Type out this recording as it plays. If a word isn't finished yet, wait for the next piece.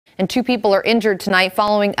and 2 people are injured tonight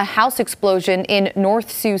following a house explosion in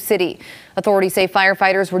North Sioux City. Authorities say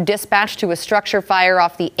firefighters were dispatched to a structure fire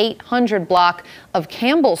off the 800 block of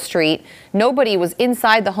Campbell Street. Nobody was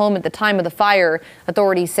inside the home at the time of the fire.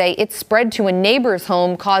 Authorities say it spread to a neighbor's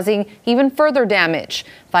home, causing even further damage.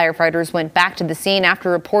 Firefighters went back to the scene after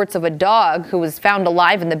reports of a dog who was found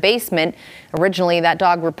alive in the basement. Originally, that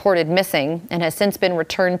dog reported missing and has since been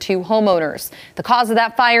returned to homeowners. The cause of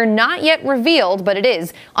that fire not yet revealed, but it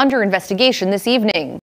is under investigation this evening.